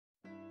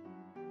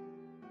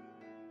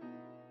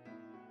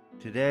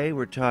Today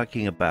we're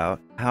talking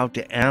about how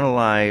to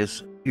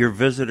analyze your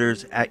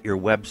visitors at your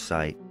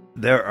website.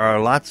 There are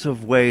lots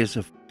of ways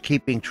of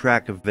keeping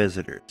track of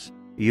visitors.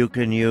 You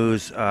can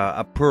use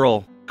a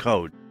Perl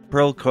code.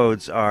 Perl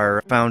codes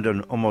are found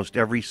on almost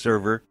every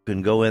server. You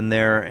can go in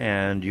there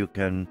and you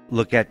can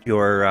look at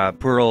your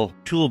Perl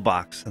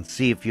toolbox and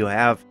see if you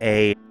have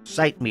a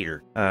site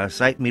meter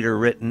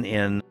written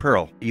in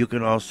Perl. You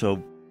can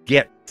also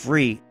get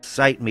free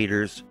site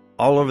meters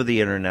all over the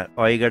internet.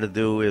 All you got to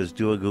do is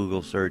do a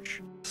Google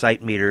search,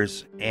 site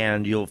meters,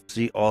 and you'll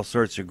see all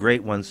sorts of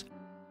great ones.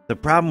 The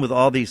problem with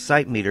all these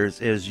site meters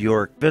is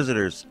your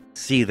visitors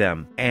see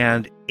them.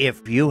 And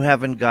if you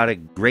haven't got a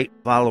great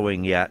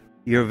following yet,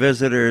 your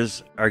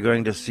visitors are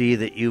going to see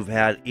that you've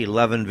had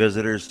 11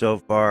 visitors so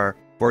far,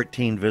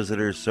 14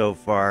 visitors so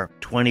far,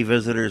 20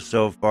 visitors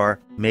so far,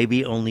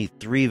 maybe only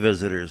 3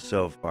 visitors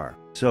so far.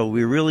 So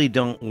we really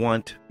don't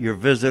want your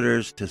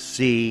visitors to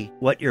see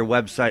what your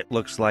website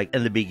looks like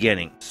in the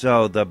beginning.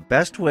 So the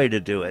best way to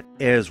do it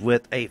is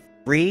with a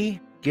free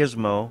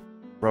gizmo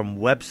from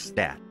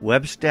Webstat.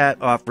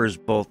 Webstat offers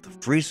both a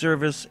free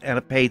service and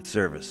a paid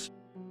service.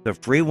 The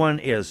free one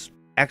is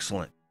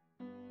excellent.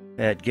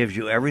 It gives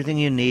you everything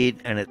you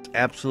need and it's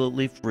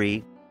absolutely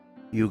free.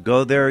 You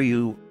go there,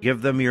 you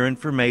give them your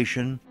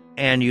information,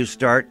 and you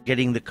start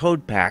getting the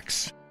code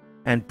packs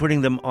and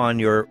putting them on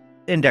your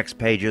index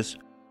pages,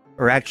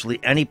 or actually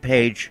any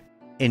page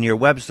in your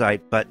website.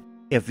 But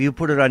if you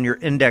put it on your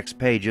index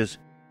pages,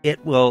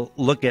 it will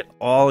look at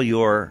all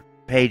your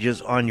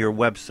pages on your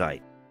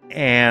website.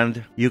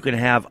 And you can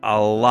have a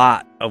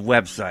lot of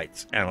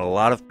websites and a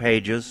lot of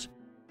pages.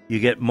 You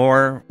get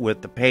more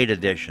with the paid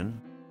edition.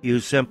 You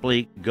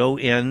simply go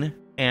in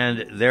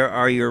and there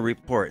are your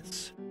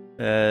reports.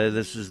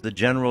 This is the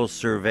general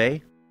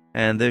survey,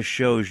 and this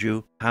shows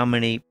you how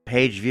many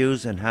page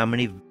views and how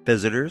many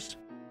visitors.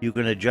 You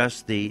can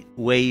adjust the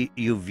way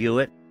you view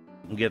it.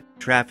 You can get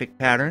traffic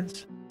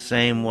patterns,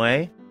 same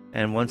way.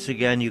 And once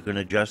again, you can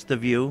adjust the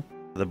view.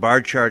 The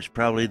bar chart's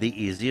probably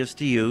the easiest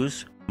to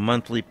use.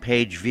 Monthly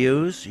page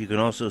views. You can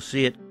also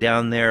see it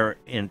down there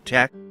in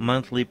tech.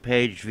 Monthly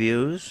page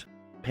views,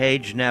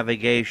 page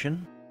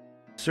navigation,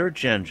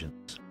 search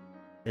engines.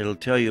 It'll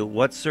tell you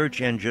what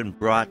search engine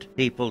brought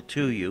people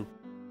to you,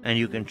 and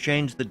you can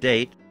change the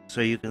date so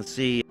you can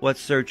see what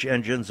search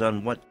engines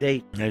on what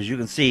date. As you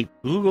can see,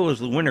 Google is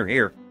the winner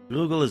here.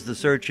 Google is the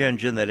search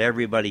engine that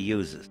everybody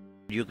uses.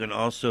 You can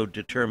also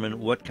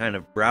determine what kind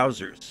of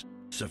browsers.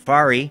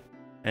 Safari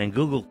and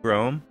Google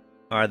Chrome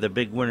are the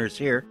big winners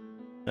here.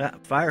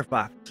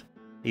 Firefox.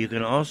 You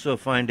can also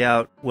find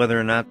out whether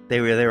or not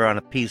they were there on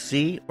a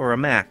PC or a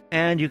Mac.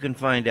 And you can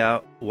find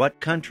out what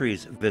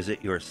countries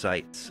visit your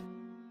sites.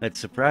 It's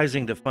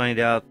surprising to find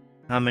out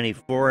how many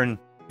foreign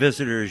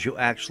visitors you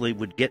actually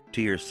would get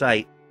to your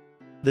site.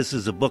 This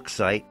is a book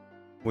site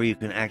where you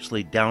can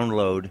actually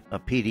download a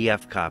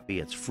PDF copy.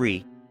 It's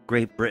free.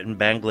 Great Britain,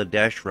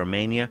 Bangladesh,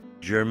 Romania,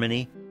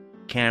 Germany,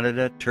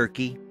 Canada,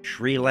 Turkey,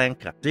 Sri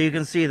Lanka. So you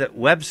can see that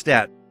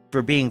Webstat,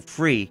 for being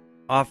free,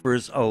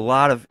 offers a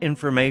lot of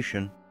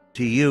information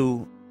to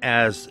you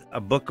as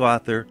a book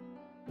author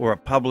or a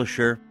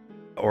publisher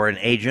or an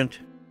agent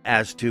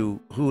as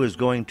to who is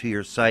going to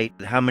your site,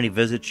 how many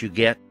visits you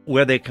get,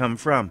 where they come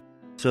from.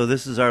 So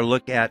this is our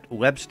look at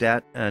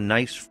Webstat, a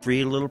nice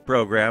free little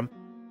program.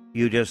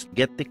 You just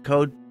get the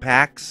code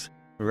packs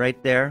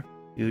right there.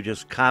 You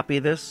just copy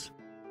this.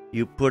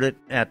 You put it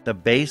at the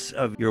base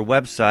of your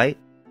website.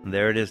 And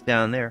there it is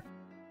down there.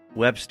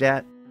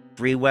 Webstat,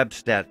 free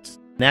Webstats.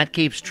 That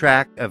keeps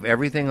track of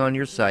everything on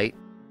your site.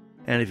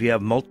 And if you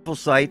have multiple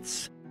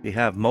sites, if you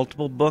have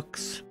multiple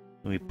books,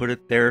 we put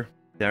it there.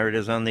 There it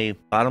is on the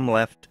bottom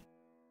left.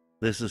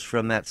 This is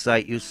from that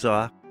site you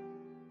saw.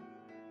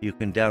 You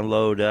can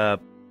download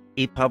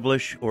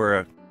ePublish or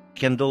a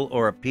Kindle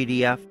or a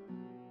PDF,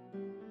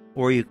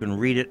 or you can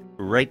read it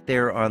right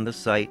there on the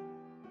site.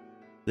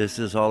 This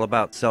is all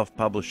about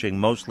self-publishing,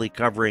 mostly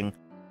covering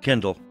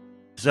Kindle.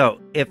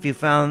 So if you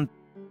found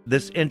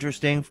this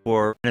interesting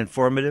and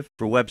informative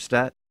for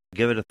Webstat,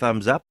 give it a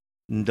thumbs up.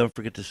 And don't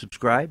forget to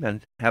subscribe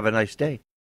and have a nice day.